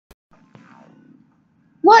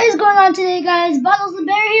What is going on today, guys? Bottles the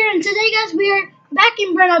Bear here, and today, guys, we are back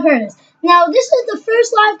in Burnout Paradise. Now, this is the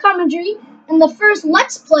first live commentary and the first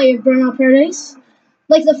Let's Play of Burnout Paradise.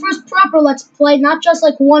 Like, the first proper Let's Play, not just,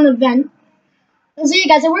 like, one event. And so,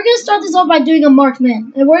 yeah, guys, and we're going to start this off by doing a marked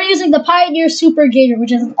man. And we're using the Pioneer Super Gator,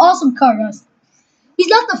 which is an awesome car, guys. He's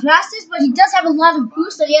not the fastest, but he does have a lot of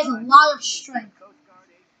boost, and he has a lot of strength.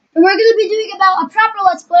 And we're going to be doing about a proper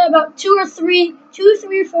Let's Play, about 2, 3,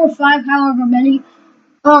 4, 5, however many.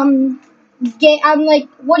 Like,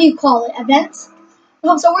 what do you call it? Events?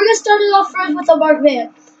 So we're gonna start it off first with a marked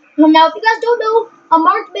man. Now, if you guys don't know, a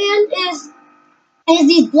marked man is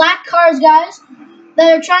these black cars, guys,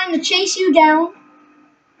 that are trying to chase you down.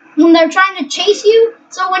 When they're trying to chase you,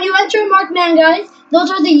 so when you enter a marked man, guys,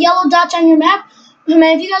 those are the yellow dots on your map. And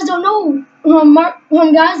if you guys don't know,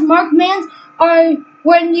 marked mans are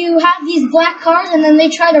when you have these black cars and then they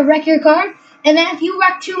try to wreck your car. And then if you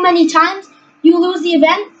wreck too many times, you lose the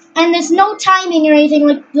event, and there's no timing or anything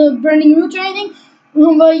like the burning route or anything.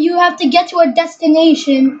 But you have to get to a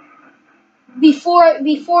destination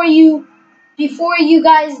before you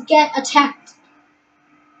guys get attacked.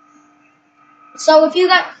 So if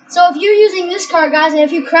you're using this car, guys, and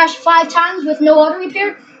if you crash 5 times with no auto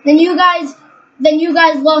repair, then you guys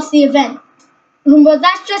lost the event. But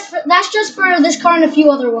that's just for this car and a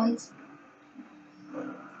few other ones.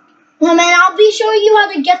 And I'll be showing you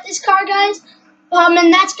how to get this car, guys.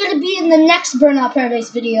 And that's going to be in the next Burnout Paradise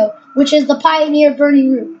video, which is the Pioneer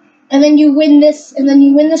Burning Route. And then you win this,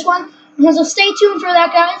 one. So stay tuned for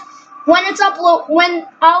that, guys. When it's when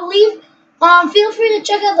I'll leave, feel free to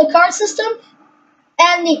check out the card system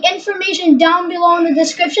and the information down below in the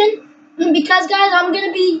description. Because, guys, I'm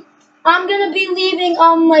gonna be leaving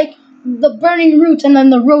like the burning route and then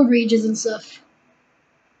the road rages and stuff,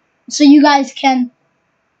 so you guys can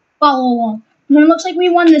follow along. And it looks like we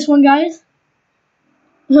won this one, guys.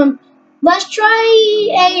 Let's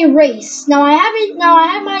try a race. Now I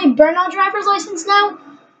have my Burnout driver's license now.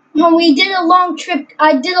 We did a long trip.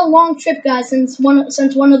 I did a long trip, guys, since one of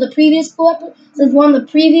the previous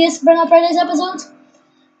Burnout Paradise episodes.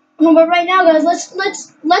 But right now, guys,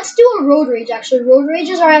 let's do a road rage. Actually, road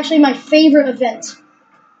rages are actually my favorite event.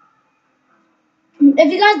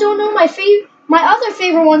 If you guys don't know, my other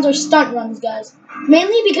favorite ones are stunt runs, guys.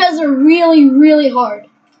 Mainly because they're really, really hard.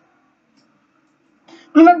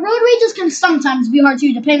 But road rages can sometimes be hard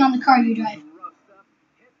too, depending on the car you drive.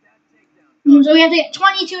 So we have to get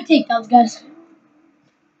 22 takedowns, guys.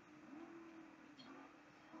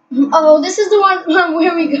 Oh, this is the one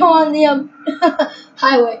where we go on the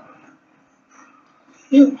highway.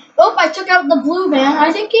 Oh, I took out the blue van.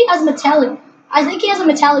 I think he has a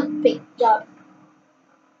metallic paint job.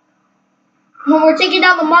 When we're taking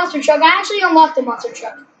down the monster truck, I actually unlocked the monster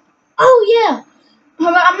truck. Oh yeah.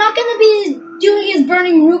 I'm not gonna be doing his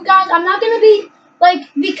burning route, guys. I'm not gonna be like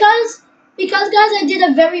because guys, I did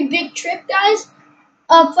a very big trip, guys,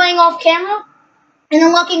 playing off camera and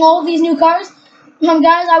unlocking all of these new cars.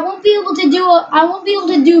 Guys, I won't be able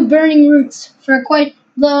to do burning routes for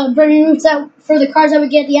for the cars that we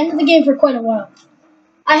get at the end of the game for quite a while.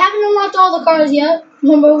 I haven't unlocked all the cars yet,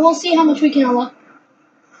 but we'll see how much we can unlock.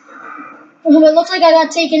 But it looks like I got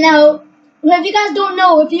taken out. But if you guys don't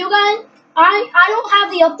know, I don't have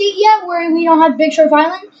the update yet where we don't have Big Short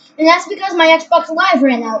Island, and that's because my Xbox Live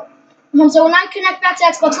ran out. So when I connect back to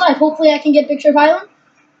Xbox Live, hopefully I can get Big Short Island.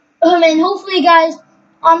 And hopefully, guys,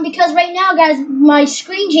 because right now, guys, my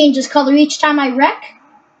screen changes color each time I wreck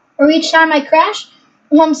or each time I crash.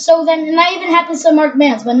 So then, and that even happens to marked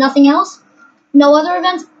mans, but nothing else. No other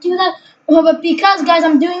events do that. But because, guys,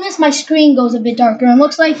 I'm doing this, my screen goes a bit darker, and it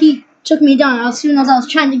looks like he took me down as soon as I was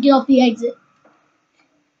trying to get off the exit.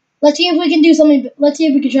 Let's see if we can do something. Let's see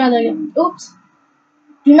if we can try that again. Oops.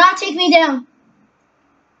 Do not take me down.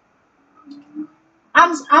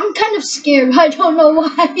 I'm kind of scared. I don't know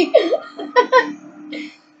why.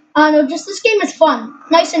 I don't know, just this game is fun.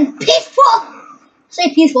 Nice and peaceful. I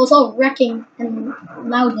say peaceful, it's all wrecking and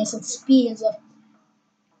loudness and speed and stuff.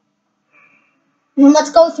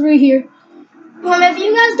 Let's go through here. If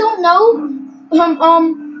you guys don't know,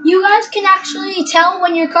 you guys can actually tell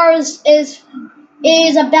when your car is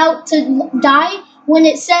about to die when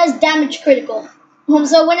it says damage critical.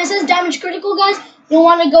 So when it says damage critical, guys, you'll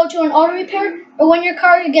want to go to an auto repair, or when your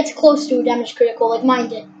car gets close to damage critical, like mine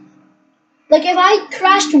did. Like if I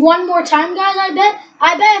crashed one more time, guys, I bet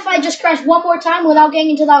if I just crashed one more time without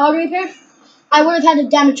getting into that auto repair, I would have had a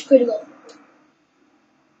damage critical.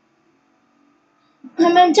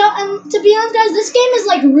 And to be honest, guys, this game is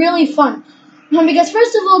like really fun. Because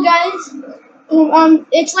first of all, guys,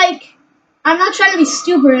 it's like, I'm not trying to be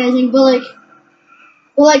stupid or anything, but like,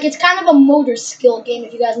 Well, like, it's kind of a motor skill game,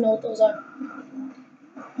 if you guys know what those are.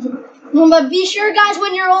 But be sure, guys,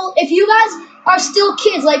 when you're old, if you guys are still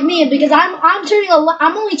kids like me, because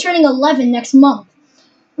I'm only turning 11 next month.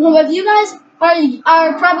 But if you guys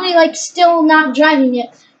are probably like still not driving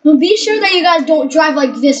yet, be sure that you guys don't drive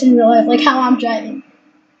like this in real life, like how I'm driving.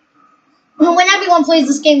 When everyone plays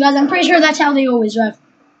this game, guys, I'm pretty sure that's how they always drive.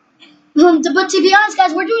 But to be honest,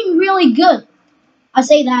 guys, we're doing really good. I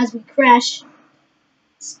say that as we crash.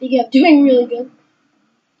 Speaking of doing really good.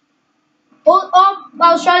 Oh,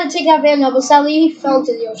 I was trying to take that van up, but sadly fell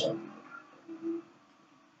into the ocean.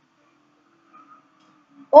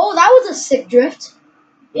 Oh, that was a sick drift.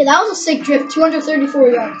 Yeah, that was a sick drift. 234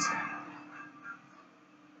 yards.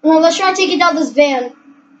 Well, let's try taking down this van.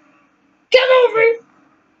 Get over!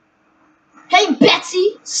 Hey,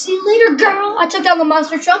 Betsy. See you later, girl. I took down the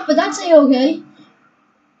monster truck, but that's A-okay.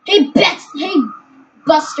 Hey, Hey,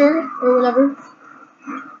 Buster, or whatever.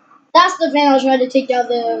 That's the van I was trying to take down,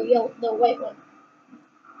 the white one.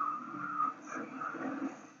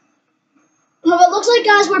 Well, it looks like,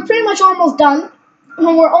 guys, we're pretty much almost done.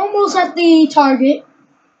 We're almost at the target.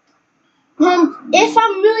 If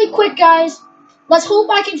I'm really quick, guys, let's hope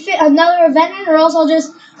I can fit another event in, or else,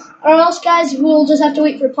 guys, we'll just have to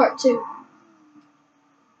wait for part 2.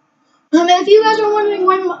 If you guys are wondering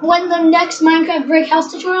when the next Minecraft Brick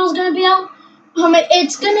House tutorial is gonna be out,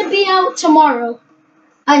 it's gonna be out tomorrow.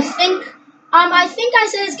 I think I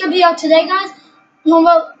said it's gonna be out today, guys.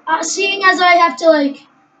 Seeing as I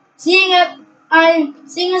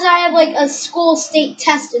have like a school state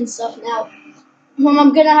test and stuff now,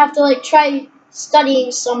 I'm gonna have to like try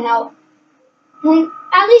studying somehow.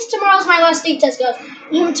 At least tomorrow's my last state test, guys.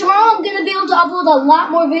 Tomorrow I'm gonna be able to upload a lot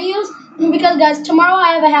more videos because, guys, tomorrow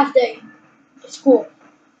I have a half day of school.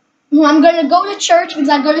 I'm gonna go to church because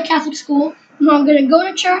I go to Catholic school. I'm gonna go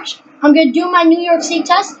to church. I'm gonna do my New York State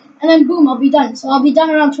test, and then boom, I'll be done. So I'll be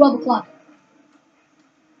done around 12 o'clock.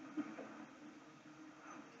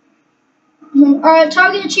 Alright,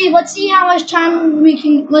 target achieved. Let's see how much time we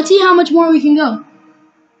can. Let's see how much more we can go.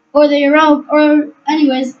 Or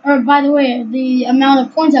by the way, the amount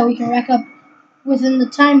of points that we can rack up within the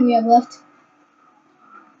time we have left.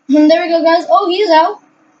 And there we go, guys. Oh, he's out.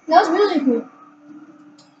 That was really cool.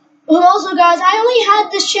 Well, also, guys, I only had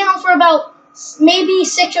this channel for about maybe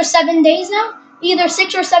 6 or 7 days now. Either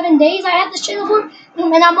 6 or 7 days I had this channel for,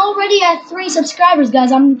 and I'm already at 3 subscribers,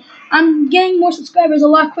 guys. I'm getting more subscribers a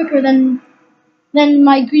lot quicker than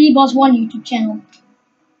my Greedy Boss 1 YouTube channel.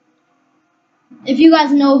 If you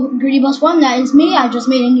guys know Greedy Boss 1, that is me. I just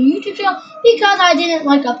made a new YouTube channel because I didn't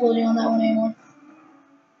like uploading on that one anymore.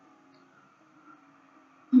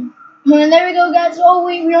 And there we go, guys. Oh,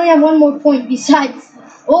 we only have one more point besides.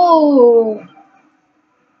 Oh.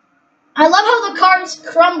 I love how the cars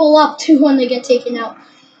crumble up too when they get taken out.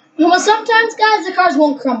 Well, sometimes, guys, the cars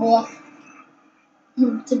won't crumble up.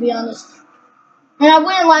 To be honest. And I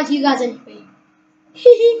wouldn't lie to you guys anyway.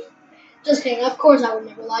 Just kidding. Of course I would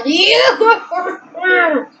never lie to you.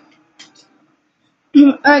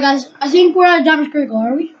 Alright, guys. I think we're at damage critical,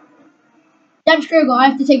 are we? Damage critical. I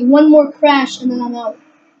have to take one more crash and then I'm out.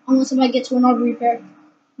 Unless if I get to an auto repair.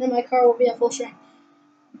 Then my car will be at full strength.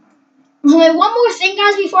 One more thing,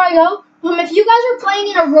 guys, before I go. If you guys are playing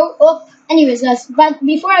in a anyways, guys, but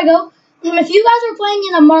before I go, if you guys are playing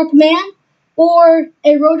in a Mark Man or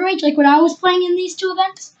a Road Rage, like what I was playing in these 2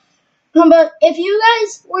 events, but if you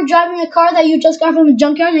guys were driving a car that you just got from the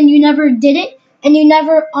junkyard and you never did it, and you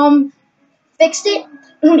never fixed it,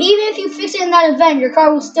 even if you fix it in that event, your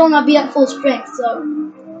car will still not be at full strength. So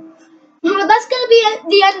that's gonna be at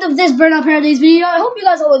the end of this Burnout Paradise video. I hope you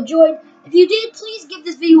guys all enjoyed. If you did, please give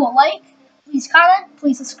this video a like, please comment,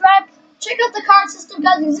 please subscribe. Check out the card system,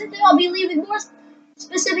 guys, because in there I'll be leaving more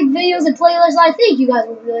specific videos and playlists I think you guys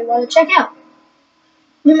will really want to check out.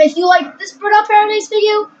 And if you like this Burnout Paradise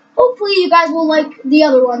video, hopefully you guys will like the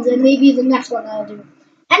other ones and maybe the next one I'll do.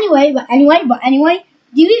 Anyway,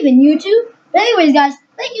 do you even YouTube? But anyways, guys,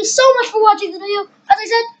 thank you so much for watching the video. As I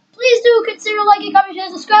said, please do consider liking, comment,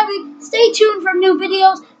 sharing, subscribing. Stay tuned for new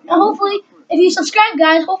videos. And hopefully, if you subscribe,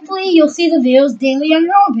 guys, hopefully you'll see the videos daily on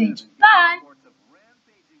your homepage. Bye!